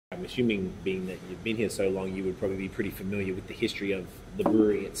I'm assuming, being that you've been here so long, you would probably be pretty familiar with the history of the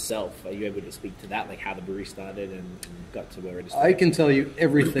brewery itself. Are you able to speak to that, like how the brewery started and got to where it is today? I can tell you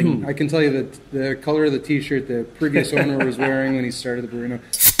everything. I can tell you that the color of the T-shirt the previous owner was wearing when he started the brewery.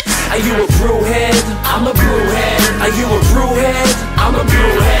 Are you a brewhead? I'm a brewhead. Are you a brewhead? I'm a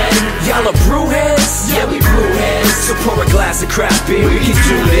brewhead. Y'all are brewheads? Yeah, we brewheads. So pour a glass of craft beer, we can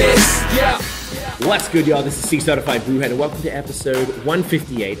do this. Yeah. What's good, y'all? This is C Certified Brewhead, and welcome to episode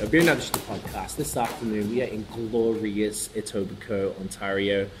 158 of Beer Not Just a Podcast. This afternoon, we are in glorious Etobicoke,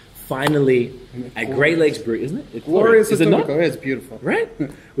 Ontario. Finally, at Great Lakes Brewery, isn't it? It's glorious Is it not? Etobicoke, yeah, it's beautiful. Right?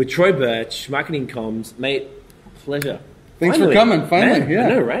 With Troy Burtch, marketing comms. Mate, pleasure. Thanks for coming, finally. Man, yeah. I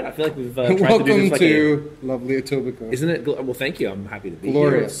know, right? I feel like we've tried to do Welcome this to lovely Etobicoke. Isn't it? Well, thank you. I'm happy to be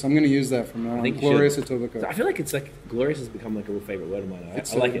glorious. here. I'm going to use that from now on. Glorious Etobicoke. I feel like it's like glorious has become like a real favorite word of mine.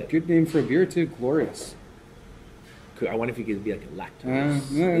 It's I like it. Good name for a beer too. Glorious. I wonder if you could be like a lactose.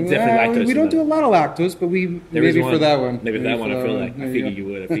 Definitely lactose. We don't do a lot of lactose, but maybe for that one. Maybe for that one. I feel like I figured you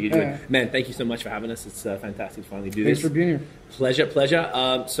would. I figured you would. Man, thank you so much for having us. It's fantastic to finally do this. Thanks for being here. Pleasure.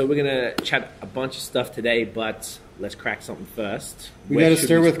 So we're gonna chat a bunch of stuff today, but let's crack something first. We got to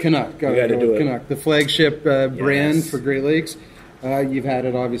start with Canuck. We got to do it. Canuck, the flagship brand for Great Lakes. You've had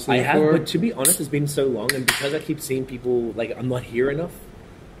it obviously before. I have, but to be honest, it's been so long, and because I keep seeing people, like, I'm not here enough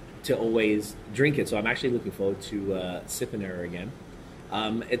to always drink it, so I'm actually looking forward to sipping it again.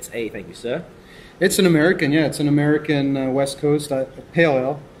 Thank you, sir. It's an American, it's an American West Coast pale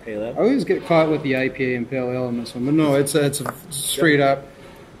ale. Pale ale. I always get caught with the IPA and pale ale in this one, but no, it's a straight up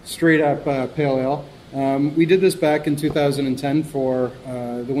pale ale. We did this back in 2010 for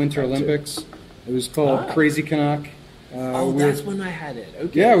the Winter Olympics. It was called Crazy Canuck. That's when I had it.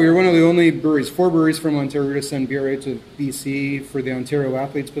 Okay. Yeah, we were one of the only breweries, 4 breweries from Ontario to send beer out to BC for the Ontario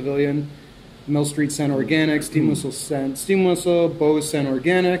Athletes Pavilion. Mill Street sent organic, Steam Whistle sent Steam Whistle, BAOS sent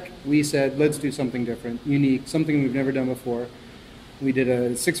organic. We said, let's do something different, unique, something we've never done before. We did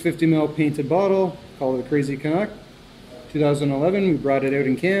a 650ml painted bottle, called it a Crazy Canuck. 2011, we brought it out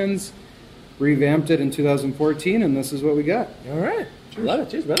in cans, revamped it in 2014, and this is what we got. All right. Cheers. Love it.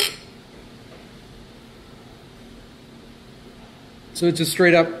 Cheers, brother. So it's a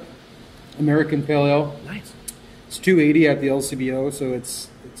straight up American pale ale. Nice. It's $2.80 at the LCBO, so it's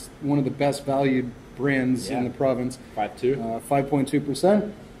one of the best valued brands in the province.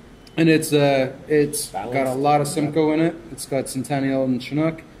 5.2%, and it's got a lot of Simcoe in it. It's got Centennial and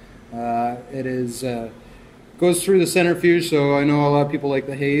Canuck. It is goes through the centrifuge, so I know a lot of people like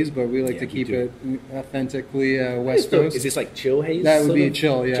the haze, but we like to keep it authentically West Coast. Is this like chill haze? That would be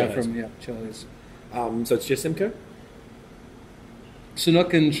chill, chill haze. So it's just Simcoe?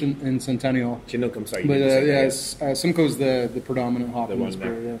 Chinook and Centennial. Chinook, I'm sorry. But Simcoe's the predominant hop in this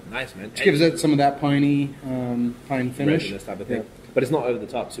beer. Yeah. Nice, man. Which gives it some of that piney pine finish. This type of thing. Yeah. But it's not over the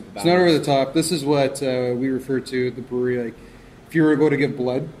top, super balanced. It's not over the top. This is what we refer to at the brewery. Like, if you were to go to give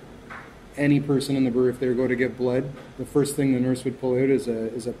blood, any person in the brewery, if they were to go to give blood, the first thing the nurse would pull out is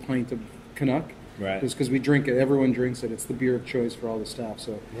a pint of Canuck. Right. Just because we drink it, everyone drinks it. It's the beer of choice for all the staff.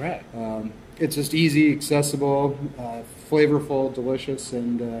 So right. It's just easy, accessible, flavorful, delicious,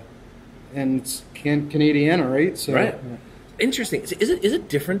 and it's Canadiana, right? So, right. Interesting. Is it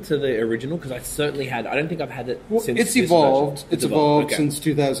different to the original? Because I certainly had. I don't think I've had it since. It's evolved. It's evolved okay. since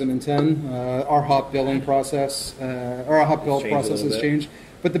 2010. Our hop billing process, our hop bill process has changed.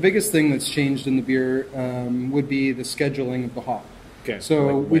 But the biggest thing that's changed in the beer would be the scheduling of the hop. Okay.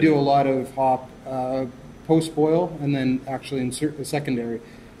 So we do a lot of hop post boil and then actually insert secondary.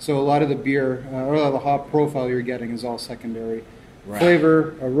 So a lot of the beer, or a lot of the hop profile you're getting is all secondary. Right.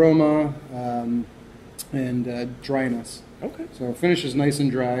 Flavor, aroma, and dryness. Okay. So it finishes nice and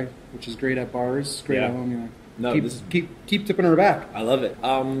dry, which is great at bars, great at home. No, keep tipping her back. I love it.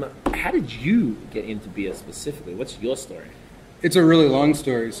 How did you get into beer specifically? What's your story? It's a really long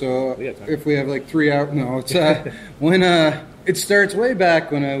story. So if we have like 3 hours, no, it's when it starts way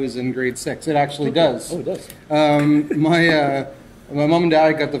back when I was in grade 6. It actually does. Oh, it does. My mom and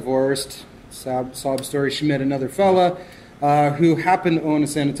dad got divorced. Sob story. She met another fella who happened to own a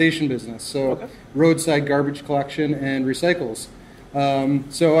sanitation business. So roadside garbage collection and recycles.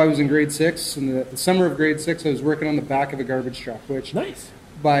 So I was in grade 6. In the summer of grade 6, I was working on the back of a garbage truck, which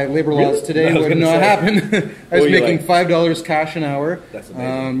by labor laws today would not happen. I was making $5 cash an hour. That's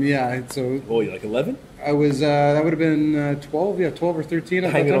amazing. So. Oh, you're like 11? I was, that would have been 12 or 13.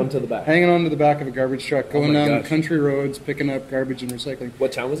 Hanging on to the back. Hanging on to the back of a garbage truck, going down the country roads, picking up garbage and recycling.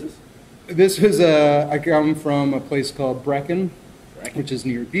 What town was this? This was, I come from a place called Brecon, which is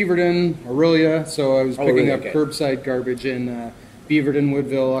near Beaverton, Aurelia. So I was picking up curbside garbage in Beaverton,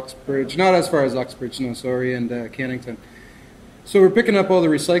 Woodville, Uxbridge. Not as far as Uxbridge, no, sorry, and Cannington. So we're picking up all the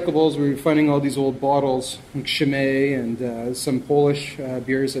recyclables. We're finding all these old bottles, like Chimay and some Polish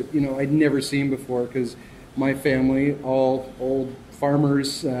beers that I'd never seen before, because my family, all old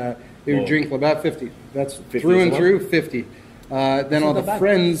farmers, they would drink Labatt 50. That's 50 through and through 50. Then all the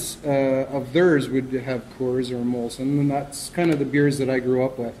friends of theirs would have Coors or Molson, and that's kind of the beers that I grew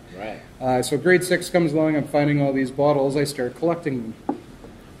up with. Right. So grade 6 comes along, I'm finding all these bottles, I start collecting them.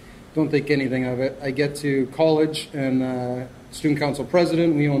 Don't think anything of it. I get to college, and student council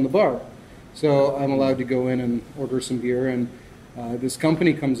president, we own the bar. So I'm allowed to go in and order some beer, and this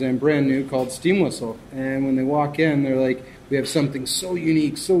company comes in, brand new, called Steam Whistle. And when they walk in, they're like, we have something so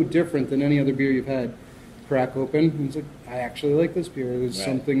unique, so different than any other beer you've had. Crack open, and it's like, I actually like this beer. There's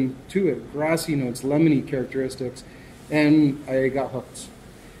something to it, grassy notes, lemony characteristics, and I got hooked.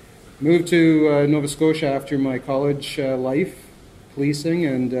 Moved to Nova Scotia after my college life, policing,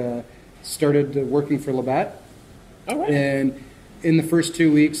 and started working for Labatt. All right. And in the first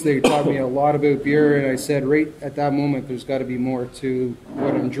 2 weeks, they taught me a lot about beer, and I said, right at that moment, there's got to be more to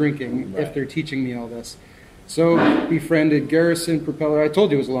what I'm drinking if they're teaching me all this. So befriended Garrison Propeller. I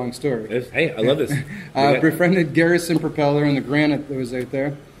told you it was a long story. Hey, I love this. Befriended Garrison Propeller and the granite that was out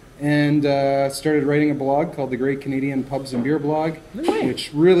there, and started writing a blog called the Great Canadian Pubs and Beer Blog,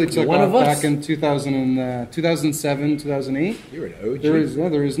 which really took off back in 2007, 2008. You're an OG.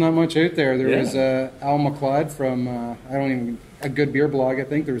 There was not much out there. There was Al McLeod from a good beer blog, I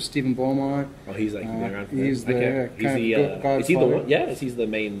think. There was Stephen Beaumont. Oh, he's like been around for he's the is he the one? Yeah, he's the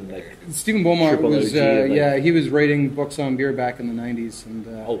main Stephen Beaumont was OG, he was writing books on beer back in the 90s, and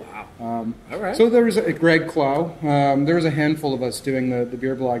oh wow. All right. So there was Greg Clow. There was a handful of us doing the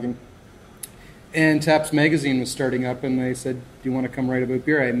beer blogging, and Taps Magazine was starting up, and they said, "Do you want to come write about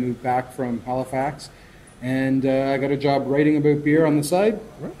beer?" I moved back from Halifax, and I got a job writing about beer on the side.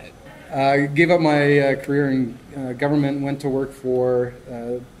 Right. I gave up my career in government and went to work for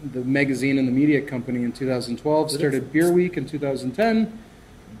the magazine and the media company in 2012. Started Beer Week in 2010.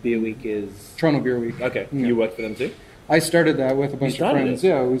 Beer Week is Toronto Beer Week. Okay, Yeah. you worked for them too? I started that with a bunch of friends.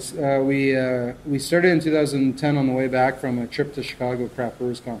 Yeah, we started in 2010 on the way back from a trip to Chicago Craft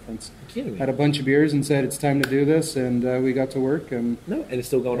Brewers Conference. Kidding me. Had a bunch of beers and said it's time to do this, and we got to work. And it's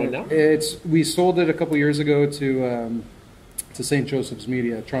still going on now. We sold it a couple years ago to St. Joseph's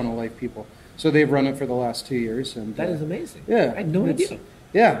Media, Toronto Life people. So they've run it for the last 2 years. And that is amazing. Yeah. I had no idea.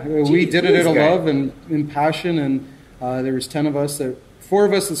 Yeah, we did it out of love and in passion, and there was 4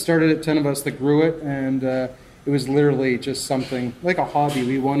 of us that started it, 10 of us that grew it, and it was literally just something, like a hobby.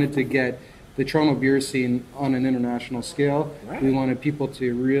 We wanted to get the Toronto beer scene on an international scale. Right. We wanted people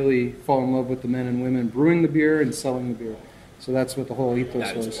to really fall in love with the men and women brewing the beer and selling the beer. So that's what the whole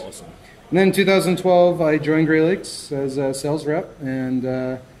ethos was. That is awesome. And then in 2012, I joined Great Lakes as a sales rep, and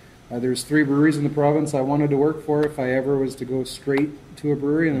there's 3 breweries in the province I wanted to work for if I ever was to go straight to a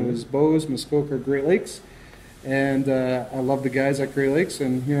brewery, and it was BAOS, Muskoka, Great Lakes. And I love the guys at Great Lakes,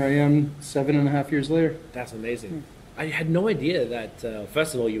 and here I am 7.5 years later. That's amazing. I had no idea that,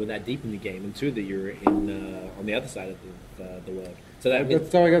 first of all, you were that deep in the game, and 2, that you were in on the other side of the world. So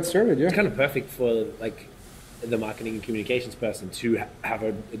that's how I got started, yeah. It's kind of perfect for, like, the marketing and communications person to have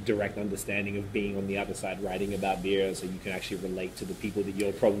a direct understanding of being on the other side, writing about beer, so you can actually relate to the people that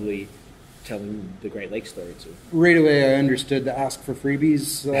you're probably telling the Great Lakes story to. Right away, I understood the ask for freebies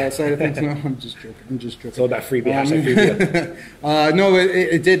side of things. No, I'm just joking. It's all about freebie. Freebie. No,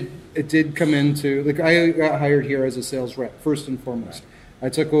 it did come into, like, I got hired here as a sales rep first and foremost. Right. I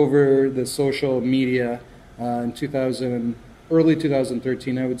took over the social media in early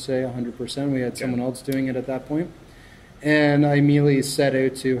 2013, I would say, 100%. We had someone else doing it at that point. And I immediately set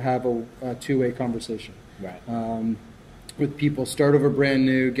out to have a two-way conversation. Right. With people, start over brand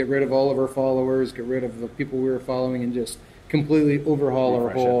new, get rid of all of our followers, get rid of the people we were following, and just completely overhaul our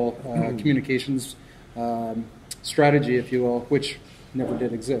whole communications strategy, if you will, which never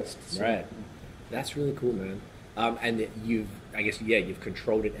did exist. So. Right. That's really cool, man. And you've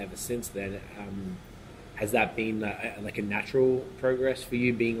controlled it ever since then. Has that been like a natural progress for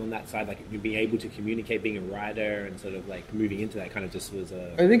you, being on that side, like you being able to communicate, being a writer, and sort of like moving into that kind of just was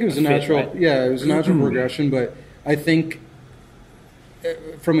a... I think it was a natural, right? Yeah, it was a natural progression, but I think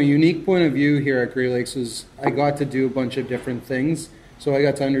from a unique point of view here at Great Lakes is I got to do a bunch of different things. So I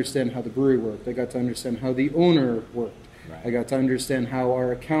got to understand how the brewery worked. I got to understand how the owner worked. Right. I got to understand how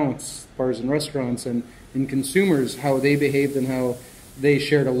our accounts, bars and restaurants, and consumers, how they behaved and how they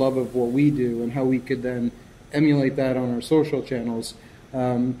shared a love of what we do and how we could then emulate that on our social channels.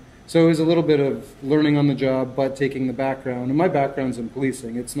 So it was a little bit of learning on the job, but taking the background. And my background's in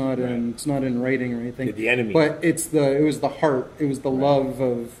policing. It's not in writing or anything. The enemy. But it was the heart. It was the love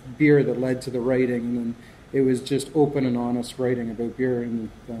of beer that led to the writing. And then It was just open and honest writing about beer, and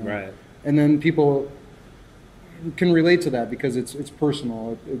Right. and then people can relate to that because it's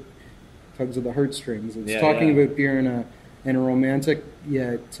personal. It tugs at the heartstrings. It's talking about beer in a romantic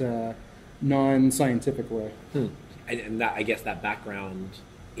yet non-scientific way. And that, I guess that background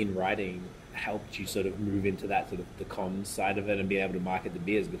in writing helped you sort of move into that sort of the comms side of it and be able to market the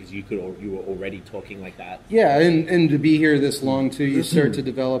beers because you were already talking like that. Yeah, and to be here this long too, you start to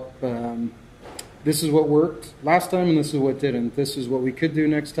develop. This is what worked last time, and this is what didn't. This is what we could do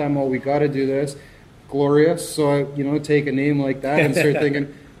next time. Oh, we got to do this. Glorious. So take a name like that and start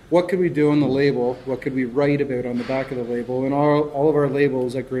thinking, what could we do on the label? What could we write about on the back of the label? And all of our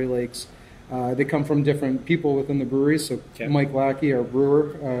labels at Great Lakes, they come from different people within the brewery. So Mike Lackey, our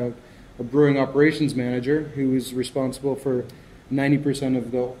brewer, a brewing operations manager, who is responsible for 90% of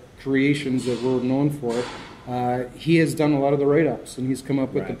the creations that we're known for. He has done a lot of the write-ups, and he's come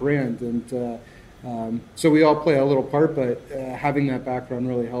up with the brand. And so we all play a little part, but having that background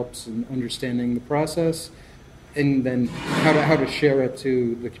really helps in understanding the process and then how to share it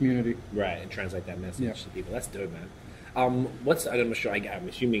to the community. Right, and translate that message to people. That's dope, man. I'm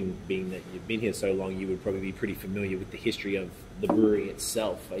assuming, being that you've been here so long, you would probably be pretty familiar with the history of the brewery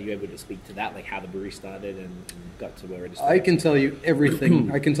itself. Are you able to speak to that, like how the brewery started and got to where it is? I can tell you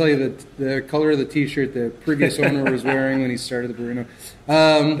everything. I can tell you that the color of the T-shirt the previous owner was wearing when he started the brewery.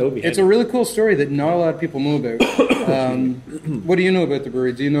 It's a really cool story that not a lot of people know about. What do you know about the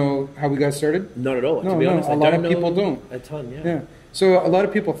brewery? Do you know how we got started? Not at all. No, to be honest, a lot of people don't. A ton, Yeah. So a lot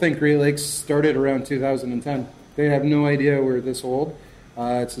of people think Great Lakes started around 2010. They have no idea we're this old.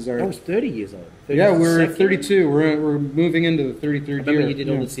 It says I was 30 years old. We're 32. We're moving into the 33rd year. Remember you did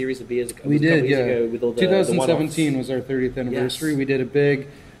all the series of beers? We did, ago with all the 2017 was our 30th anniversary. Yes. We did a big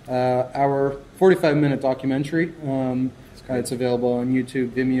hour, 45-minute documentary. It's available on YouTube,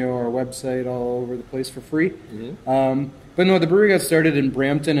 Vimeo, our website, all over the place for free. Mm-hmm. But no, the brewery got started in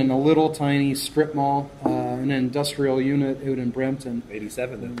Brampton in a little tiny strip mall, an industrial unit out in Brampton.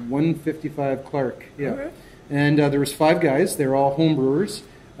 87 then. 155 Clark, yeah. Okay. And there was 5 guys. They were all home brewers.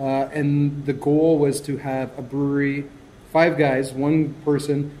 And the goal was to have a brewery, 5 guys, one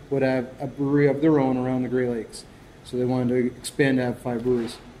person would have a brewery of their own around the Great Lakes. So they wanted to expand to have 5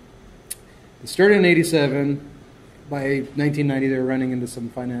 breweries. They started in 87. By 1990, they were running into some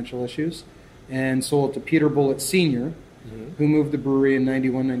financial issues and sold to Peter Bullitt Sr., who moved the brewery in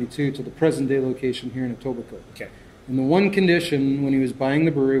 91, 92 to the present-day location here in Etobicoke. Okay. And the one condition when he was buying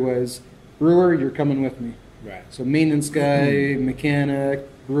the brewery was, brewer, you're coming with me. Right. So maintenance guy, mechanic,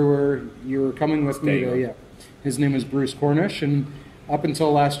 brewer, you're coming with me. Yeah. His name is Bruce Cornish, and up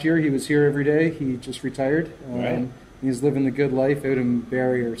until last year, he was here every day. He just retired. He's living the good life out in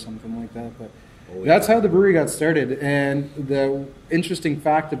Barrie or something like that. But that's how the brewery got started. And the interesting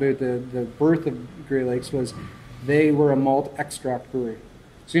fact about the birth of Great Lakes was they were a malt extract brewery.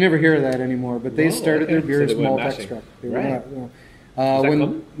 So you never hear that anymore. But they started their beer as malt extract. They were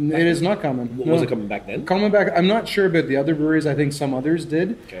not, it is not common. Was it coming back then? Coming back, I'm not sure about the other breweries. I think some others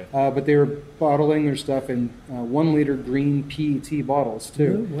did, but they were bottling their stuff in 1 liter green PET bottles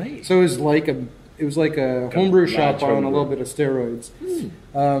too. No way. So it was like a homebrew shop on a little bit of steroids.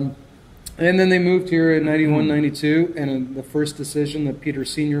 And then they moved here in 91, 92, and the first decision that Peter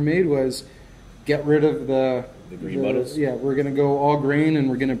Sr. made was get rid of the green bottles. Yeah, we're going to go all grain, and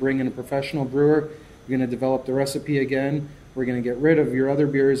we're going to bring in a professional brewer. We're going to develop the recipe again. We're going to get rid of your other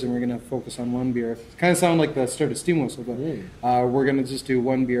beers, and we're going to focus on one beer. It kind of sounds like the start of Steam Whistle, but we're going to just do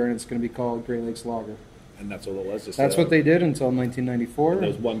one beer, and it's going to be called Great Lakes Lager. And that's all it was? That's what they did until 1994. There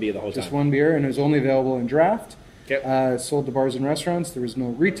was one beer the whole time? Just one beer, and it was only available in draft. Sold to bars and restaurants. There was no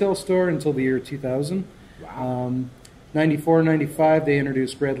retail store until the year 2000. Wow. 94, 95, they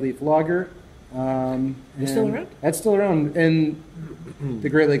introduced Red Leaf Lager. It's still around? That's still around. And the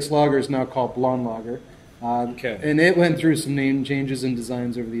Great Lakes Lager is now called Blonde Lager. And it went through some name changes and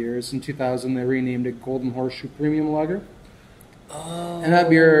designs over the years. In 2000, they renamed it Golden Horseshoe Premium Lager. And that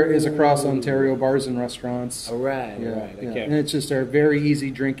beer is across Ontario bars and restaurants. Right. And it's just our very easy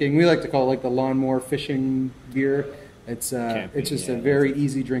drinking. We like to call it like the lawnmower fishing beer. It's just a very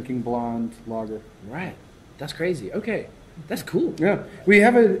easy drinking blonde lager. Right. That's crazy. Okay. That's cool. Yeah.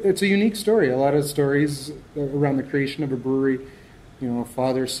 It's a unique story. A lot of stories around the creation of a brewery.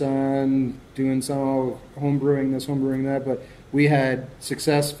 Father, son, doing some home brewing this, home brewing that. But we had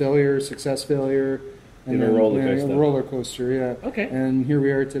success, failure, and then a roller coaster. Roller coaster, yeah. Okay. And here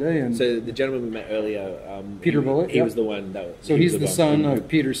we are today. And so the gentleman we met earlier, Peter Bullitt, he was the one that. So he's the son of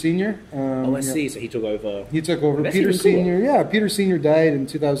Peter Sr. I see. So he took over. Peter Sr. Yeah, Peter Sr. died in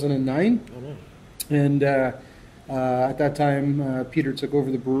 2009. Oh no. And at that time, Peter took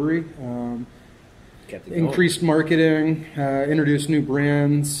over the brewery. kept it going. Increased marketing, introduced new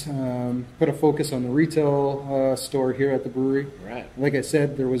brands, put a focus on the retail store here at the brewery. Right. Like I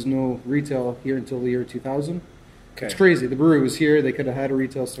said, there was no retail here until the year 2000. Okay. It's crazy. The brewery was here. They could have had a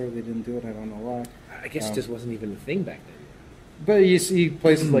retail store. They didn't do it. I don't know why. I guess it just wasn't even a thing back then. But you see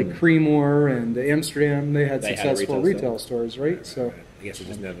places like Creemore and Amsterdam, they had They had a successful retail retail stores, right? So I guess it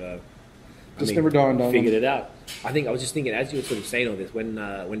just never... never dawned on figured them. it out. I think I was just thinking, as you were sort of saying all this,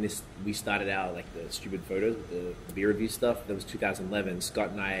 when we started out, like the stupid photos with the beer review stuff, that was 2011. Scott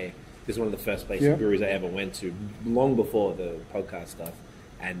and I, this is one of the first breweries I ever went to, long before the podcast stuff.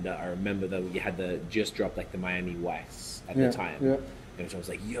 And I remember that we had just dropped like the Miami Weiss at the time. Yeah. And so I was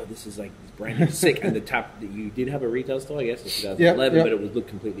like, yo, this is like brand new sick. And the tap that you did have a retail store, I guess, in 2011, but it would look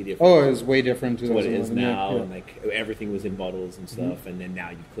completely different. Oh, it was way different to what it is now. And like everything was in bottles and stuff. And then now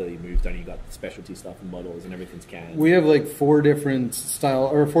you've clearly moved on. You got the specialty stuff in bottles and everything's canned. We have like four different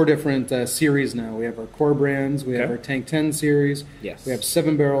series now. We have our core brands. We have our Tank 10 series. Yes. We have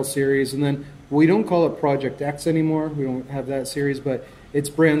 7 Barrel series. And then we don't call it Project X anymore. We don't have that series, but it's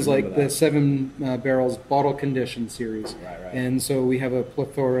brands like the 7 Barrels Bottle Condition series. Right. And so we have a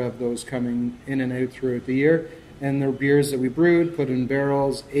plethora of those coming in and out throughout the year. And they're beers that we brewed, put in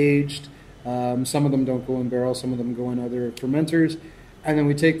barrels, aged. Some of them don't go in barrels, some of them go in other fermenters. And then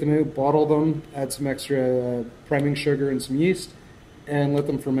we take them out, bottle them, add some extra priming sugar and some yeast, and let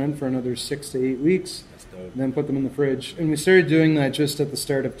them ferment for another 6 to 8 weeks. That's dope. And then put them in the fridge. And we started doing that just at the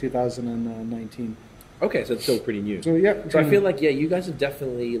start of 2019. Okay, so it's still pretty new. So yeah. So I feel like, you guys are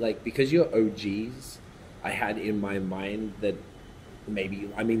definitely, like, because you're OGs, I had in my mind that maybe,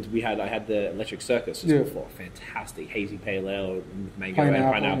 I had the Electric Circus before. Fantastic. Hazy pale ale with mango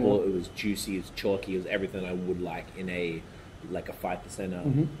and pineapple. It was juicy, it was chalky, it was everything I would like in a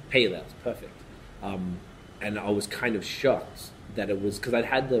 5% pale ale. It's perfect. And I was kind of shocked that it was, because I'd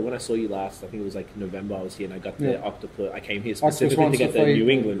had when I saw you last, I think it was like November, I was here and I got the Octopus. I came here specifically to get the New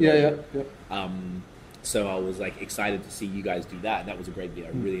England version. So I was like excited to see you guys do that. That was a great beer. I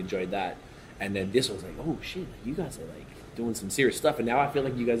really enjoyed that. And then this was like, oh shit, you guys are like doing some serious stuff. And now I feel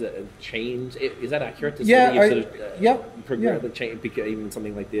like you guys have changed. Is that accurate to say that you've sort of change, even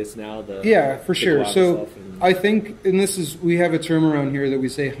something like this now? For sure. So I think, and we have a term around here that we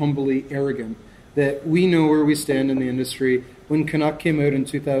say humbly arrogant, that we know where we stand in the industry. When Canuck came out in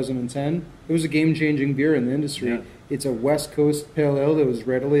 2010, it was a game-changing beer in the industry. Yeah. It's a West Coast pale ale that was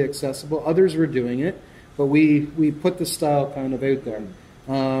readily accessible. Others were doing it, but we put the style kind of out there.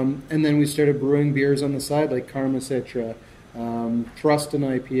 And then we started brewing beers on the side like Karma Citra, Trust and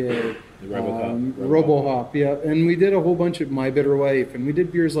IPA, RoboHop, and we did a whole bunch of My Bitter Wife, and we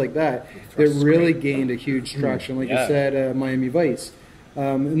did beers like that really gained a huge traction, like you said, Miami Vice.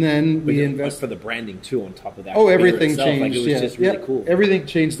 And then we invested for the branding too on top of that. Oh, everything changed. Like, it was just really cool. Everything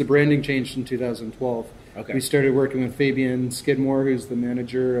changed. The branding changed in 2012. Okay. We started working with Fabian Skidmore, who's the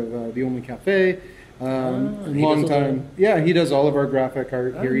manager of The Only Cafe. Long time. He does all of our graphic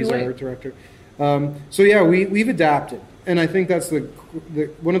art here. He's our art director. We've adapted. And I think that's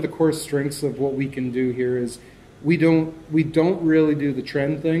one of the core strengths of what we can do here is we don't really do the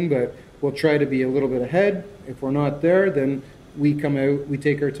trend thing, but we'll try to be a little bit ahead. If we're not there, then we come out, we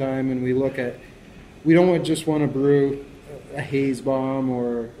take our time, and we look at. We don't just want to brew a haze bomb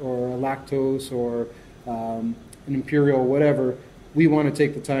or a lactose or an imperial, whatever. We want to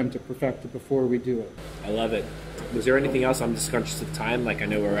take the time to perfect it before we do it. I love it. Was there anything else? I'm just conscious of time. Like, I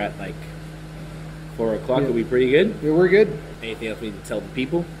know we're at like 4 o'clock. Are we pretty good? Yeah, we're good. Anything else we need to tell the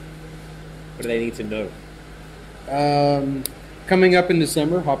people? What do they need to know? Coming up in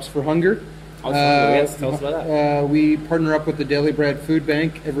December, Hops for Hunger. Tell us about that. We partner up with the Daily Bread Food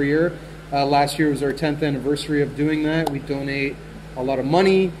Bank every year. Last year was our 10th anniversary of doing that. We donate a lot of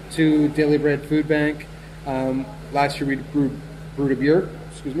money to Daily Bread Food Bank. Last year we brewed a beer.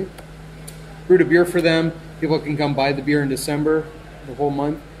 Brewed a beer for them. People can come buy the beer in December, the whole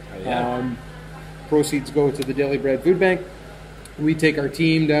month. Proceeds go to the Daily Bread Food Bank. We take our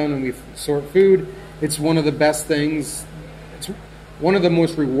team down and we sort food. It's one of the best things. It's one of the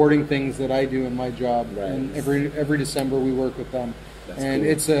most rewarding things that I do in my job. Right. And every December we work with them.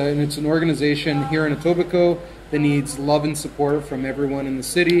 That's cool. It's an organization here in Etobicoke that needs love and support from everyone in the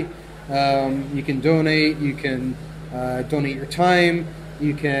city. You can donate. You can donate your time.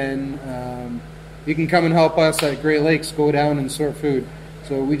 You can come and help us at Great Lakes. Go down and sort food.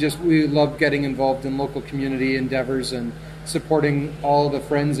 So we love getting involved in local community endeavors and supporting all the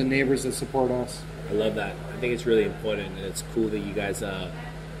friends and neighbors that support us. I love that. I think it's really important, and it's cool that you guys are,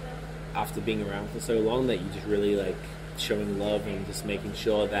 after being around for so long, that you just really like showing love and just making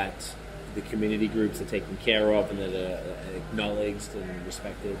sure that the community groups are taken care of and that are acknowledged and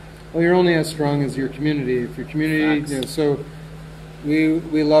respected. Well, you're only as strong as your community. If your community, you know, so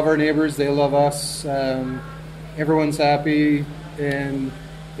we love our neighbors, they love us. Everyone's happy, and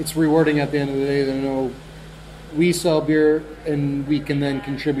it's rewarding at the end of the day to know we sell beer and we can then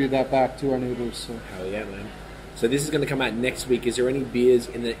contribute that back to our neighbors. So. Hell yeah, man. So this is going to come out next week. Is there any beers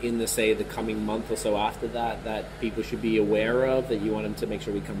in the say the coming month or so after that people should be aware of that you want them to make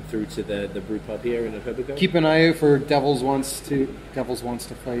sure we come through to the brew pub here in Etobicoke? Keep an eye out for Devils Wants to Fight. Octopus Wants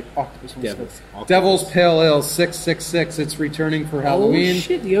to Fight. Octopus. Devil's Pale Ale 666. It's returning for Halloween. Oh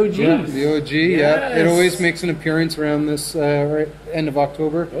shit, the OG. Yeah, the OG. Yes. Yeah, it always makes an appearance around this end of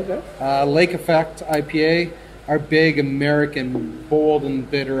October. Okay. Lake Effect IPA. Our big American bold and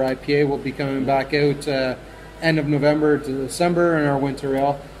bitter IPA will be coming back out end of November to December in our winter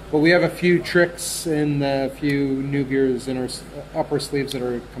ale. But we have a few tricks and a few new beers in our upper sleeves that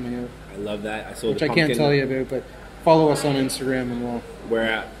are coming out. I love that. I saw which the I pumpkin. can't tell you about, but follow us on Instagram and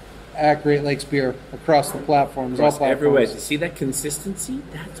We're at Great Lakes Beer across the platforms. across all platforms. everywhere. You see that consistency?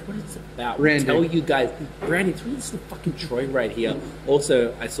 That's what it's about. Branding. We tell you guys, Brandon, this is the fucking Troy right here.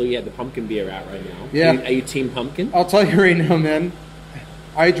 Also, I saw you had the pumpkin beer out right now. Yeah. Are you team pumpkin? I'll tell you right now, man.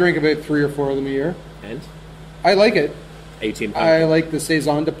 I drink about 3 or 4 of them a year. And? I like it. Are you team pumpkin? I like the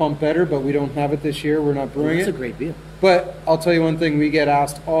Saison to pump better, but we don't have it this year. We're not brewing That's it. a great beer. But I'll tell you one thing, we get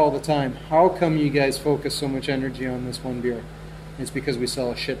asked all the time, how come you guys focus so much energy on this one beer? It's because we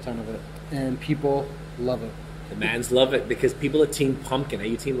sell a shit ton of it, and people love it. The mans love it because people are team pumpkin. Are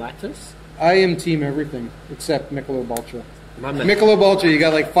you team lactose? I am team everything, except Michelob Ultra. My man. Michelob Ultra, you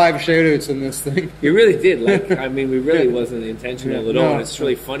got like 5 shout-outs in this thing. You really did. Like, I mean, we really wasn't intentional at all. No. And it's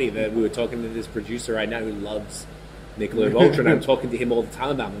really funny that we were talking to this producer right now who loves Michelob Ultra, and I'm talking to him all the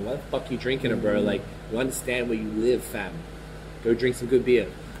time about, what the fuck you drinking it, bro? Like, you understand where you live, fam. Go drink some good beer.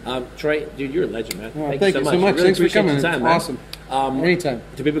 Troy, dude, you're a legend, man. Thank you so much. Really Thanks for appreciate coming. your time, It's man. awesome. Anytime.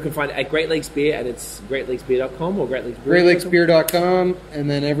 So people can find it at Great Lakes Beer, and it's greatlakesbeer.com or Great Lakes Brewery. GreatLakesBeer.com, and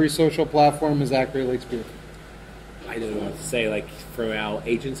then every social platform is at Great Lakes Beer. I don't know what to say. Like, from our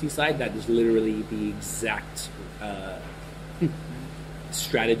agency side, that is literally the exact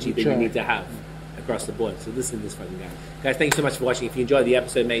strategy that you need to have across the board. So listen to this fucking guy. Guys, thanks so much for watching. If you enjoyed the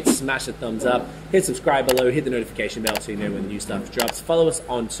episode, mate, smash the thumbs up. Hit subscribe below. Hit the notification bell so you know when the new stuff drops. Follow us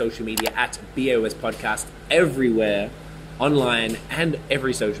on social media at BAOS Podcast everywhere, online, and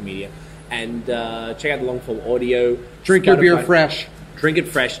every social media. And check out the long-form audio. Drink your beer Spotify. fresh. Drink it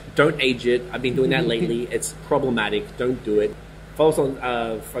fresh. Don't age it. I've been doing that lately. It's problematic. Don't do it. Follow us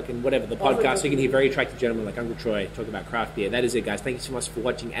on fucking whatever, the podcast, so you can hear very attractive gentlemen like Uncle Troy talk about craft beer. That is it, guys. Thank you so much for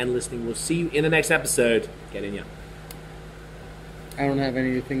watching and listening. We'll see you in the next episode. Get in ya. I don't have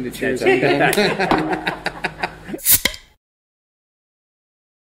anything to cheers on.